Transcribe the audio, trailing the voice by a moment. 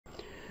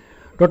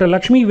Dr.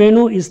 Lakshmi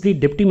Venu is the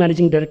Deputy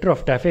Managing Director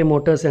of TAFE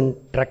Motors and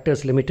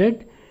Tractors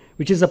Limited,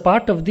 which is a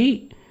part of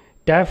the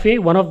TAFE,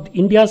 one of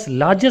India's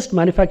largest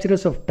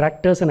manufacturers of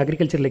tractors and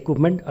agricultural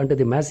equipment under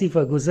the Massey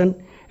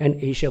Ferguson and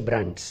Asia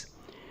brands.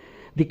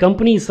 The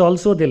company is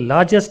also the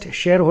largest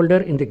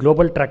shareholder in the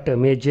global tractor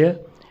major,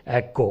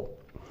 AGCO.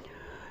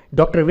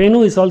 Dr.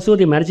 Venu is also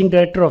the Managing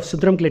Director of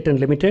Sundram Clayton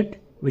Limited,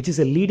 which is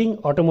a leading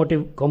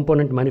automotive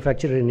component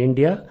manufacturer in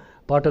India,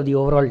 part of the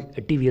overall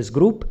TVS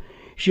group.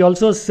 She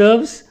also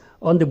serves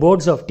on the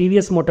boards of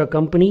TVS Motor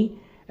Company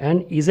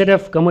and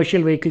ZF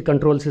Commercial Vehicle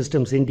Control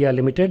Systems India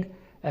Limited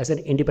as an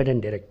independent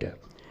director.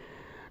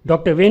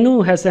 Dr. Venu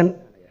has an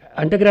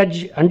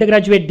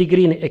undergraduate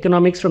degree in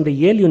economics from the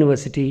Yale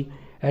University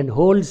and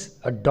holds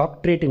a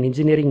doctorate in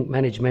engineering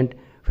management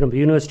from the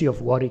University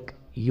of Warwick,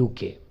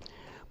 UK.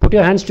 Put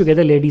your hands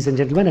together, ladies and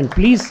gentlemen, and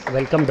please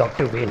welcome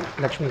Dr. Venu,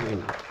 Lakshmi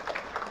Venu.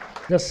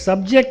 The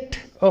subject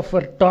of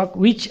her talk,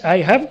 which I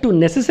have to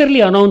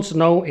necessarily announce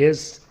now,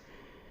 is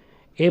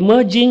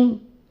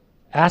Emerging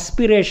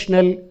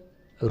Aspirational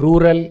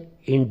Rural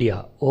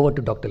India. Over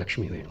to Dr.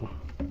 Lakshmi Venu.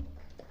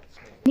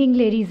 Good evening,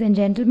 ladies and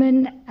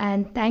gentlemen,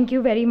 and thank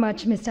you very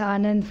much, Mr.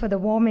 Anand, for the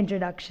warm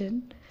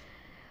introduction.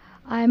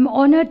 I'm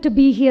honored to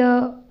be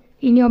here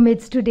in your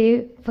midst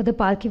today for the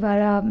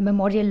Palkhivala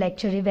Memorial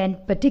Lecture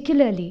event,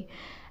 particularly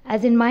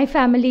as in my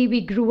family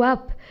we grew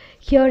up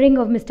hearing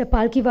of Mr.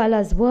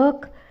 Palkhivala's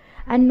work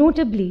and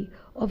notably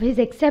of his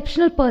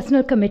exceptional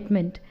personal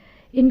commitment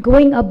in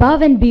going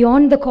above and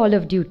beyond the call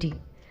of duty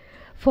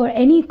for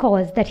any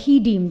cause that he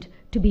deemed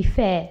to be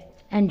fair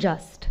and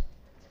just.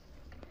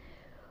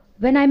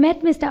 When I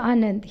met Mr.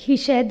 Anand, he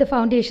shared the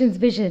Foundation's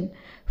vision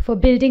for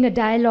building a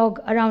dialogue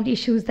around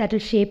issues that will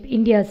shape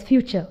India's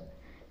future.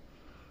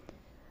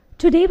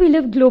 Today we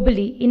live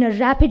globally in a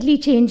rapidly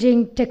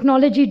changing,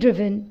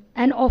 technology-driven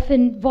and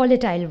often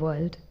volatile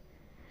world.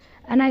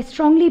 And I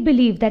strongly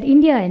believe that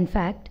India, in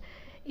fact,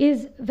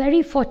 is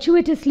very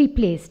fortuitously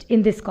placed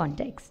in this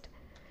context.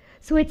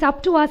 So it's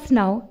up to us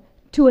now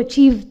to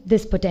achieve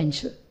this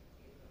potential.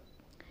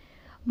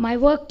 My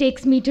work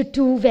takes me to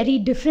two very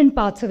different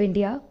parts of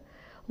India,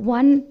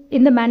 one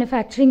in the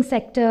manufacturing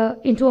sector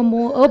into a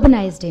more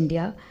urbanized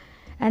India,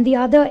 and the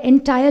other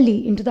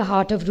entirely into the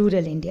heart of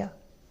rural India.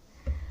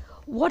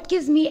 What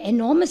gives me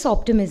enormous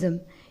optimism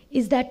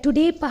is that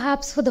today,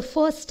 perhaps for the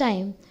first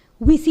time,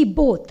 we see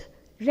both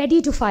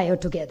ready to fire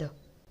together.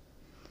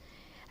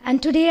 And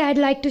today I'd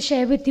like to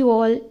share with you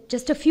all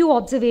just a few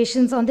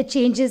observations on the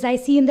changes I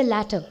see in the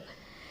latter.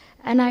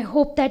 And I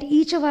hope that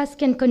each of us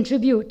can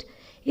contribute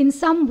in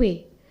some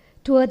way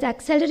towards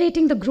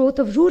accelerating the growth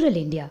of rural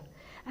India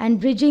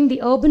and bridging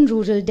the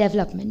urban-rural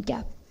development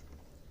gap.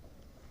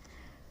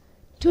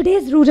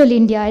 Today's rural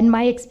India, in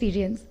my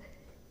experience,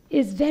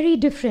 is very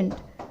different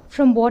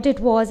from what it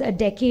was a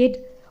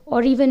decade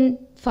or even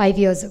 5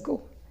 years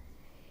ago.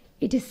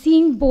 It is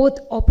seeing both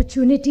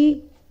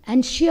opportunity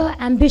and sheer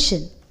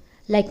ambition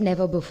like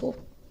never before.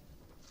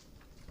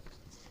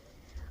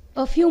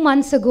 A few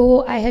months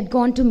ago, I had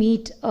gone to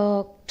meet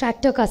a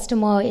tractor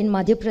customer in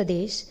Madhya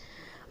Pradesh,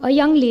 a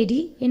young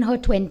lady in her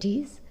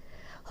 20s.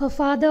 Her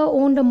father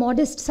owned a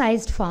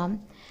modest-sized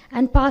farm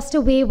and passed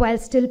away while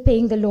still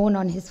paying the loan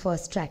on his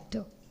first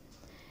tractor.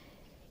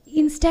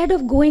 Instead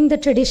of going the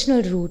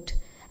traditional route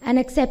and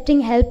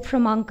accepting help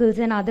from uncles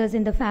and others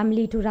in the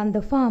family to run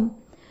the farm,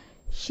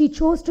 she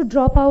chose to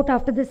drop out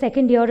after the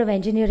second year of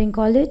engineering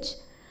college,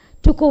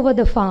 took over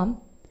the farm,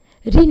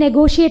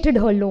 renegotiated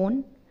her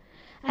loan,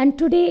 and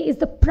today is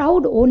the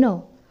proud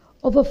owner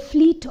of a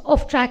fleet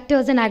of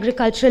tractors and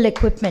agricultural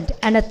equipment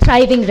and a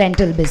thriving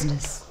rental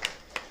business.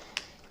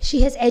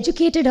 She has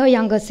educated her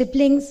younger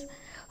siblings.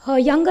 Her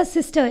younger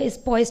sister is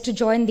poised to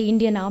join the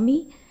Indian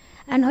Army,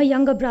 and her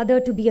younger brother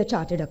to be a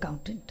chartered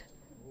accountant.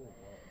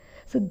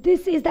 So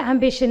this is the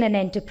ambition and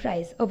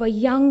enterprise of a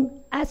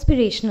young,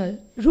 aspirational,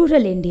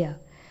 rural India,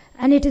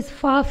 and it is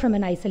far from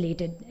an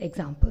isolated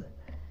example.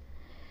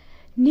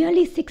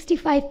 Nearly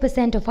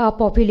 65% of our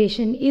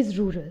population is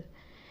rural,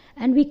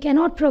 and we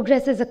cannot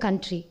progress as a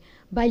country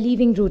by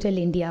leaving rural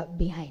India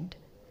behind.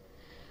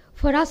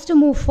 For us to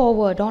move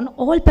forward on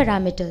all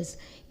parameters,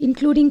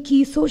 including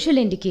key social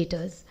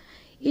indicators,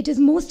 it is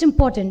most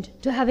important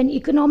to have an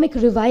economic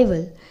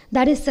revival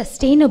that is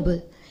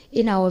sustainable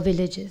in our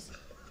villages.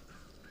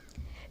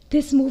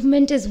 This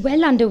movement is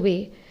well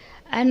underway,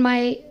 and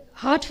my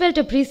heartfelt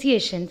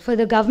appreciation for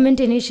the government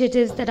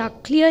initiatives that are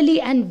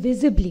clearly and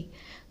visibly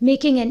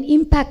making an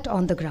impact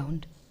on the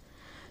ground.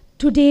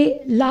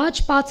 Today,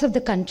 large parts of the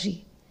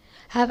country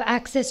have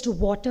access to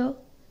water,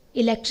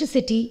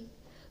 electricity,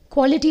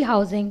 quality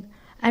housing,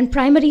 and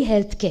primary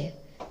health care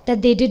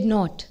that they did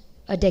not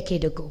a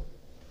decade ago.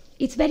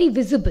 It's very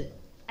visible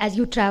as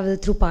you travel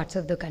through parts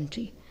of the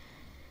country.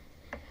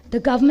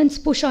 The government's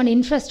push on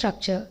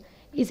infrastructure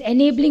is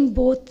enabling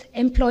both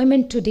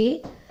employment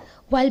today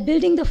while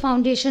building the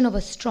foundation of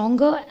a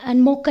stronger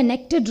and more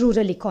connected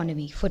rural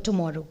economy for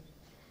tomorrow.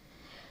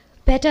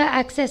 Better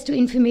access to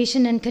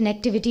information and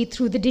connectivity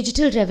through the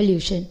digital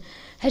revolution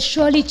has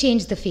surely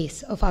changed the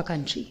face of our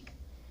country.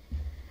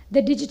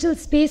 The digital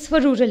space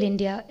for rural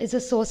India is a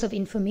source of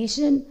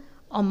information,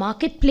 a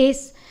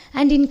marketplace,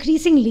 and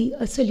increasingly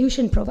a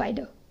solution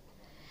provider.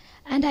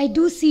 And I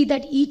do see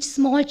that each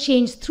small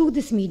change through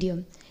this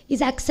medium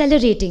is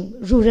accelerating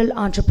rural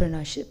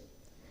entrepreneurship.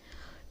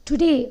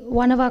 Today,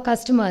 one of our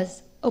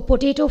customers, a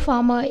potato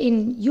farmer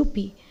in UP,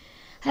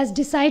 has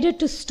decided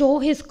to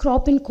store his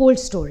crop in cold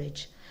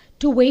storage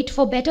to wait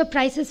for better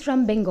prices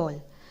from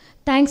Bengal,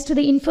 thanks to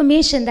the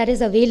information that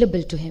is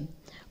available to him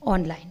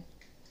online.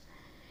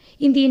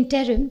 In the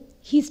interim,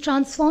 he's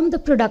transformed the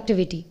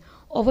productivity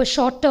of a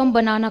short-term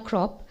banana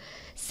crop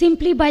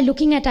simply by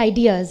looking at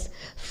ideas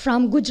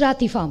from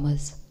Gujarati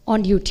farmers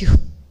on YouTube.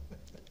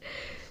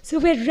 So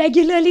we're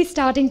regularly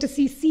starting to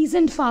see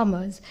seasoned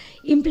farmers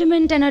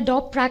implement and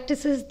adopt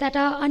practices that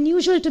are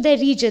unusual to their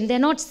region. They're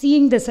not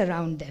seeing this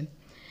around them,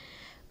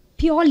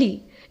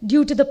 purely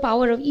due to the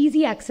power of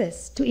easy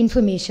access to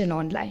information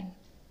online.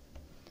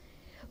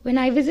 When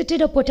I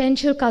visited a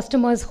potential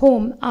customer's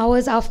home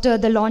hours after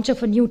the launch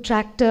of a new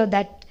tractor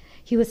that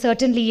he was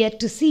certainly yet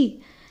to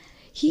see,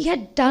 he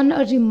had done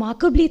a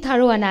remarkably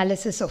thorough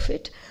analysis of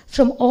it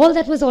from all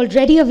that was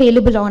already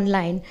available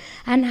online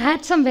and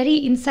had some very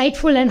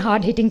insightful and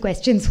hard-hitting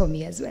questions for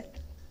me as well.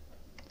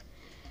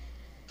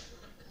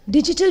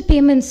 Digital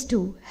payments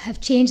too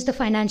have changed the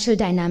financial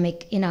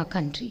dynamic in our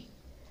country.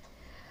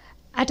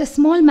 At a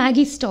small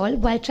Maggie stall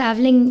while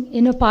traveling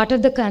in a part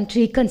of the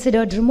country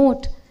considered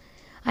remote,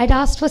 I'd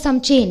asked for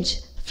some change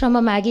from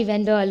a Maggie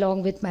vendor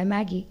along with my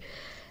Maggie.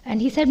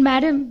 And he said,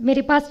 "Madam,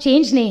 मेरे पास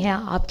change नहीं है,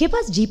 आपके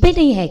पास GPay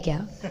नहीं है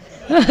क्या?"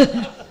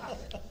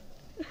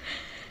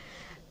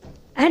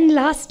 And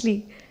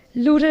lastly,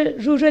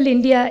 rural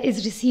India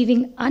is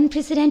receiving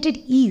unprecedented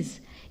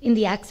ease in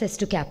the access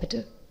to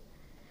capital.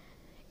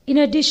 In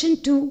addition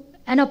to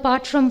and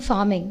apart from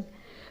farming,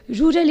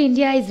 rural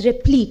India is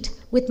replete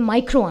with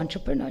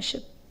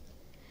micro-entrepreneurship.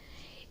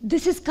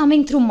 This is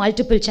coming through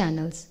multiple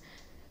channels,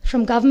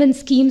 from government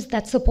schemes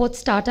that support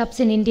startups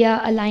in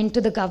India aligned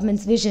to the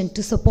government's vision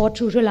to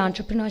support rural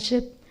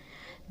entrepreneurship,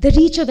 the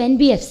reach of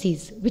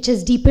NBFCs, which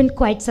has deepened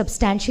quite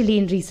substantially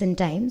in recent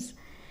times,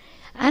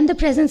 and the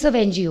presence of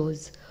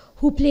NGOs,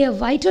 who play a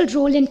vital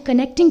role in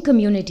connecting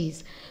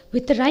communities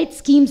with the right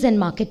schemes and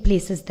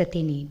marketplaces that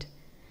they need.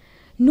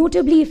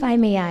 Notably, if I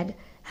may add,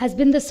 has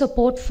been the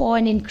support for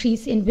an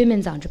increase in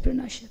women's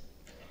entrepreneurship.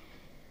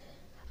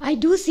 I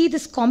do see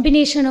this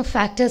combination of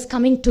factors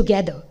coming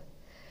together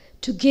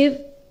to give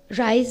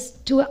rise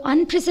to an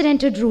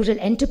unprecedented rural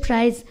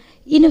enterprise,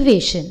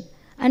 innovation,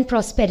 and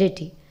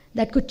prosperity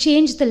that could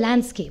change the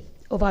landscape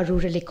of our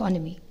rural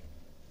economy.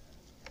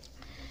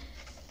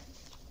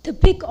 The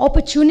big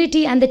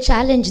opportunity and the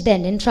challenge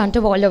then in front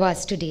of all of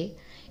us today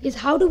is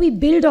how do we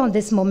build on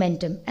this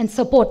momentum and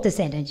support this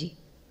energy?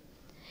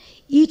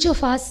 Each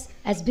of us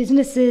as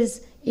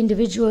businesses,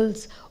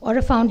 individuals, or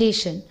a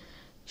foundation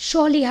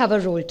surely have a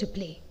role to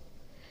play.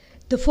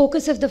 The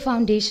focus of the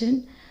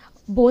foundation,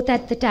 both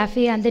at the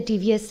TAFE and the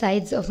TVS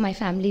sides of my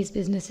family's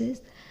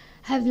businesses,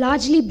 have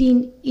largely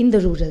been in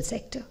the rural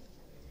sector.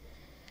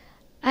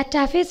 At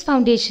TAFE's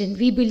foundation,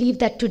 we believe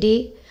that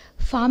today,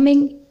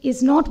 farming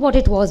is not what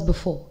it was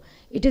before.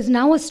 It is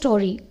now a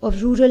story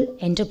of rural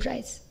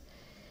enterprise.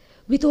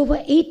 With over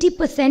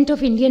 80%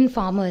 of Indian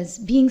farmers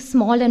being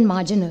small and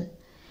marginal,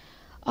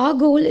 our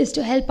goal is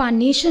to help our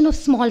nation of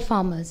small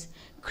farmers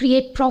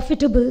create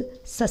profitable,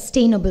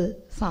 sustainable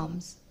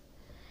farms.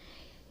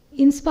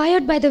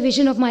 Inspired by the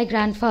vision of my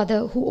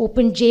grandfather, who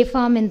opened J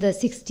Farm in the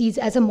 60s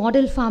as a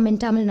model farm in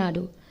Tamil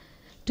Nadu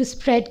to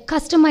spread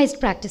customized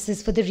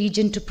practices for the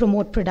region to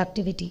promote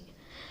productivity,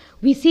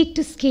 we seek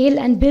to scale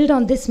and build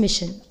on this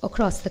mission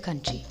across the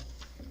country.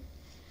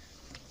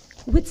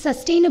 With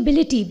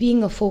sustainability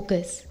being a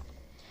focus,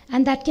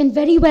 and that can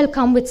very well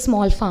come with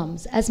small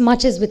farms as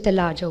much as with the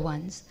larger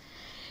ones,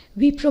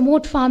 we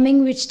promote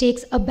farming which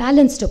takes a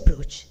balanced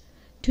approach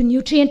to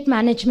nutrient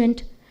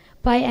management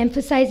by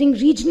emphasizing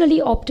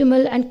regionally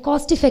optimal and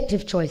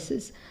cost-effective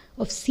choices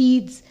of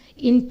seeds,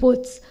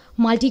 inputs,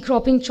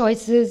 multi-cropping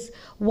choices,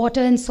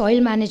 water and soil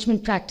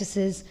management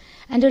practices,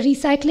 and a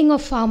recycling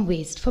of farm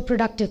waste for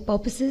productive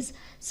purposes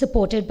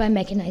supported by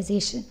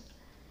mechanization.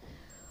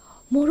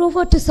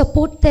 Moreover, to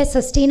support their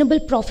sustainable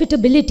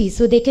profitability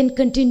so they can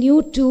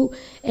continue to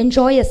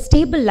enjoy a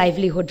stable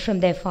livelihood from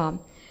their farm,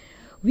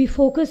 we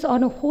focus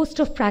on a host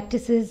of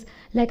practices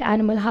like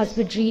animal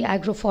husbandry,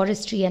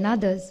 agroforestry, and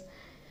others.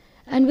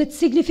 And with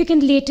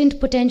significant latent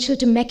potential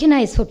to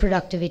mechanize for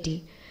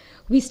productivity,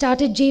 we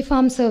started J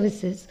Farm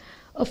Services,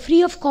 a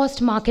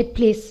free-of-cost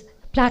marketplace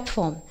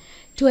platform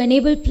to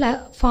enable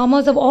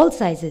farmers of all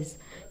sizes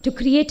to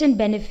create and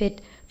benefit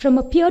from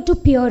a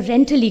peer-to-peer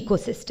rental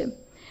ecosystem,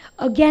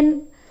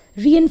 again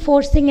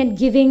reinforcing and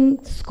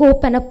giving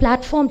scope and a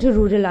platform to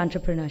rural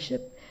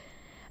entrepreneurship.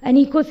 An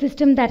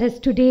ecosystem that has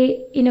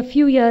today, in a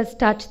few years,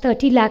 touched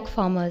 30 lakh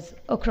farmers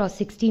across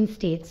 16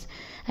 states,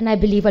 and I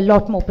believe a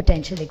lot more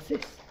potential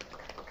exists.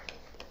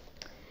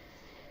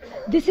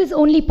 This is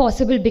only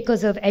possible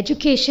because of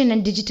education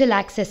and digital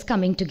access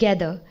coming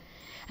together,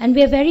 And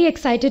we are very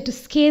excited to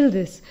scale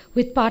this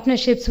with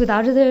partnerships with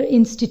other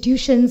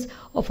institutions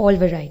of all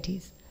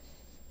varieties.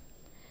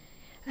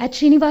 At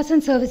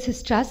Srinivasan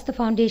Services Trust, the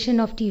foundation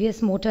of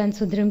TVS Motor and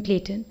Sundaram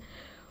Clayton,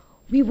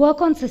 we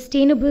work on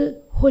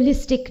sustainable,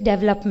 holistic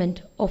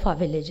development of our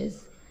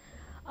villages.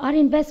 Our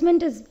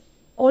investment is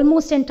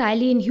almost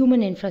entirely in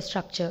human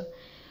infrastructure,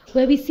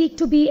 where we seek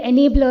to be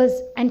enablers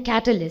and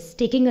catalysts,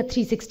 taking a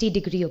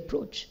 360-degree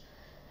approach.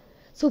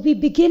 So we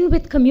begin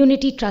with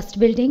community trust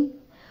building,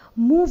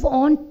 move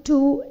on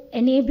to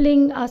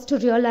enabling us to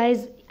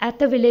realize at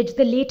the village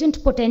the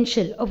latent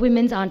potential of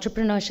women's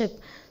entrepreneurship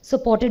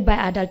supported by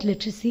adult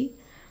literacy,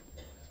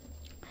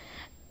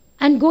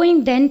 and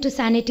going then to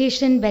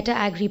sanitation, better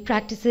agri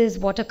practices,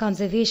 water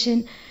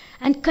conservation,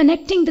 and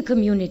connecting the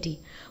community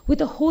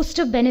with a host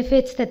of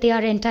benefits that they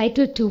are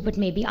entitled to but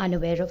may be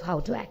unaware of how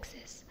to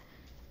access.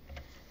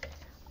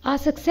 Our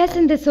success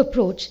in this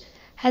approach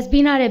has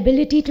been our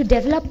ability to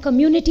develop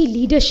community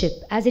leadership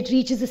as it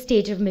reaches a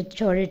stage of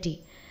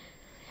maturity,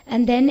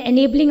 and then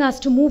enabling us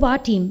to move our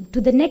team to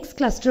the next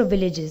cluster of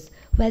villages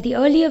where the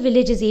earlier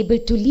village is able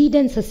to lead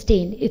and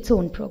sustain its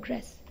own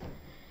progress.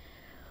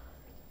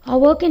 Our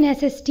work in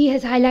SST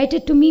has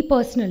highlighted to me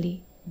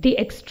personally the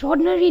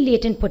extraordinary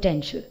latent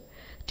potential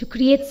to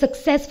create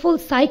successful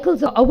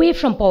cycles away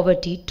from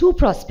poverty to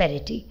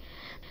prosperity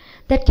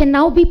that can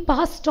now be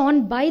passed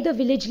on by the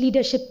village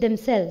leadership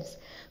themselves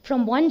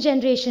from one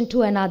generation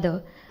to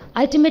another,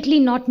 ultimately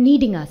not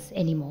needing us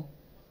anymore.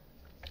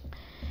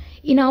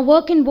 In our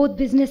work in both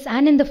business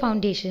and in the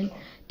foundation,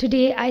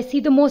 today I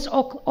see the most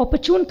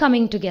opportune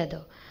coming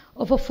together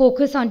of a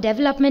focus on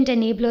development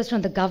enablers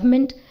from the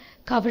government,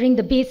 covering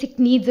the basic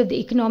needs of the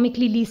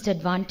economically least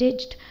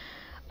advantaged,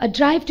 a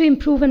drive to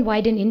improve and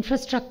widen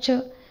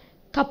infrastructure,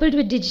 coupled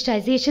with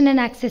digitization and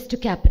access to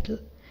capital,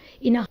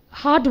 in a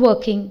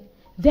hardworking,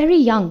 very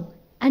young,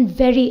 and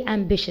very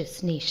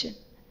ambitious nation.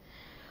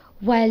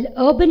 While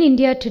urban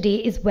India today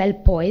is well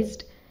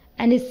poised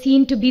and is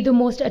seen to be the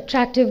most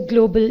attractive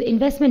global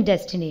investment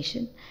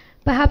destination,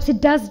 perhaps it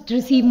does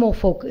receive more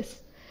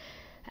focus.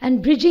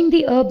 And bridging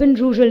the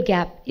urban-rural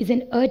gap is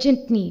an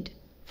urgent need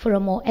for a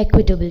more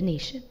equitable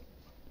nation.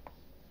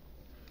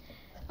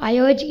 I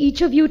urge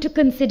each of you to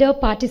consider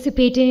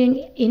participating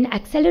in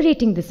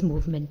accelerating this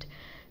movement,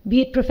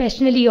 be it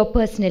professionally or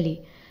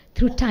personally,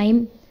 through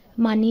time,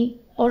 money,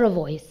 or a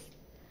voice.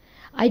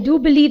 I do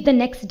believe the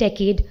next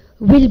decade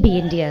will be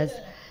India's,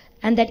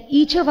 and that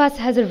each of us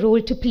has a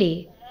role to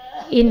play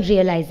in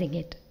realizing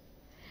it.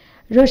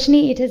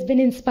 Roshni, it has been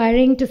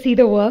inspiring to see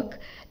the work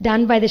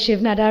done by the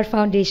Shiv Nadar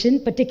Foundation,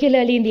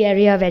 particularly in the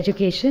area of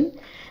education,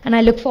 and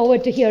I look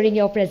forward to hearing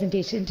your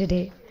presentation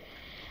today.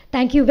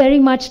 Thank you very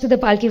much to the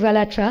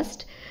Palkhivala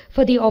Trust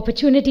for the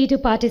opportunity to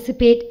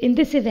participate in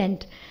this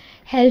event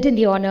held in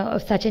the honor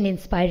of such an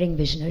inspiring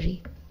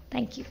visionary.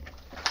 Thank you.